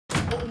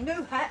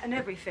new hat and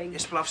everything.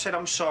 Yes, well, I've said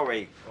I'm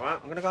sorry, all right?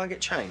 I'm going to go and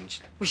get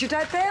changed. Was your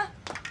dad there?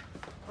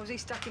 Or was he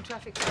stuck in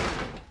traffic?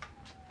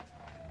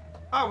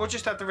 Oh, we'll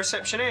just have the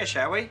reception here,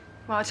 shall we?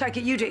 Well, I take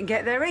it you didn't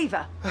get there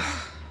either.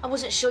 I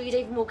wasn't sure you'd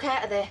even walk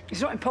out of there.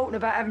 It's not important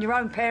about having your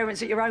own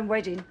parents at your own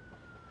wedding.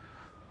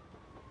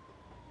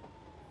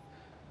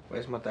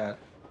 Where's my dad?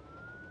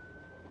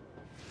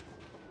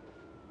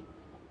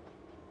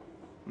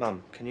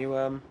 Mum, can you,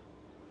 go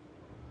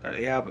to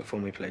the Albert for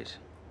me, please?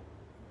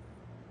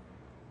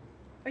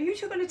 Are you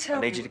two going to tell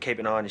me? I need you to keep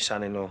an eye on your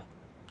son-in-law.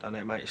 Don't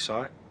let him out your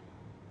sight.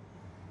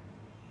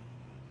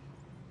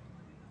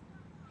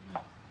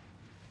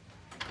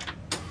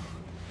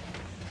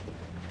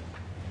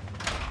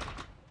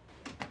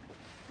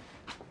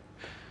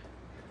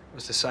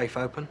 Was the safe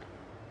open?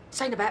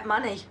 This ain't about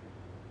money.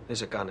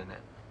 There's a gun in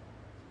it.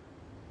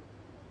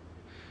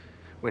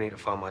 We need to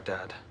find my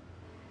dad.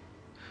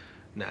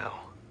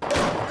 Now.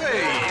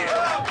 Hey!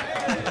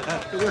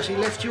 Has he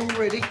left you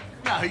already?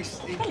 No, he's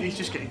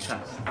just getting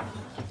changed.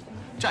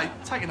 Jay,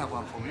 take another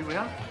one for me, will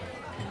you?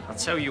 I'll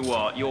tell you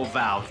what, your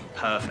valve's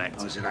perfect.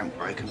 Oh, is it ain't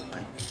breaking,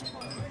 mate?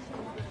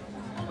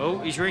 Oh,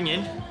 he's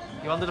ringing.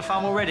 You under the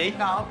thumb already?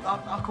 No,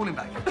 I'll call him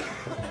back.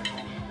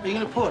 Are you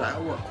going to pour that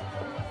or what?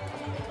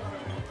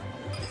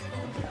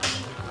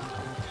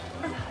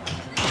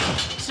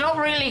 It's not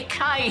really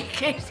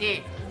cake, is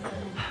it?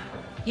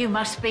 You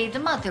must be the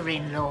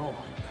mother-in-law.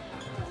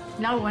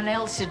 No one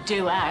else would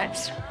do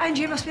that. And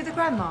you must be the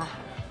grandma.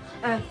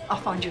 I'll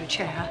find you a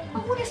chair. I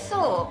would have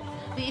thought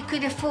that you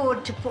could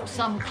afford to put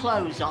some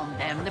clothes on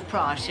them, the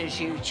prices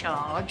you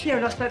charge. Yeah,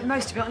 well, I spent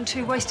most of it on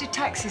 2 wasted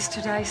taxis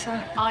today, so...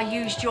 I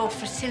used your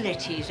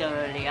facilities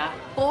earlier.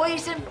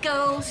 Boys and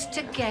girls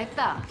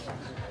together.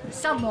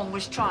 Someone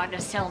was trying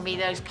to sell me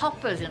those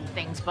poppers and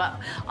things, but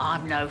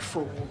I'm no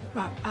fool.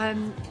 Right,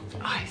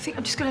 I think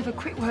I'm just going to have a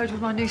quick word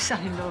with my new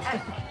son-in-law.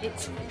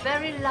 It's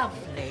very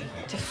lovely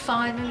to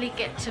finally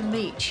get to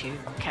meet you,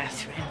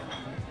 Catherine.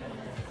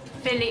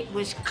 Philip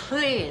was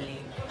clearly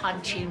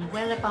punching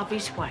well above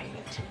his weight.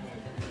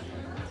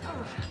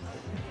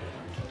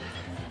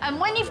 And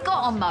when you've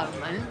got a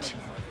moment,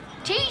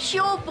 teach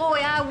your boy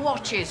how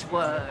watches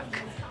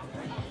work.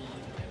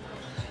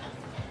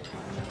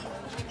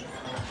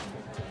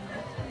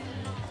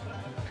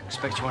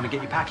 Expect you want to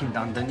get your packing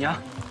done, didn't you?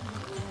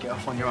 Get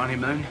off on your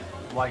honeymoon,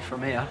 away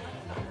from here.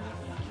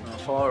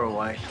 Not far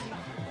away.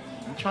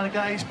 You trying to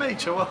go to his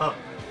beach or what?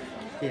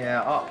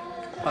 Yeah,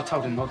 I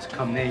told him not to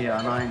come near you,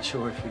 and I ain't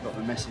sure if he got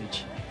the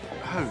message.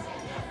 Who?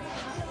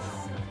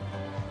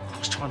 I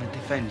was trying to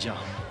defend you.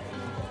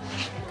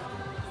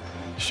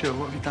 Sure,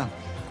 what have you done?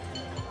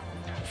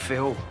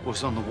 Phil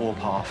was on the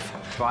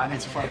warpath, right?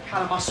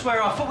 Callum, I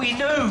swear, I thought we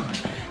knew.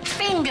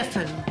 Finger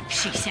food,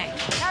 she said.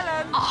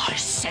 Callum! I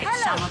said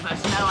some of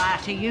us know how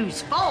to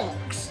use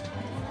forks.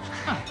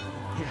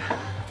 Yeah.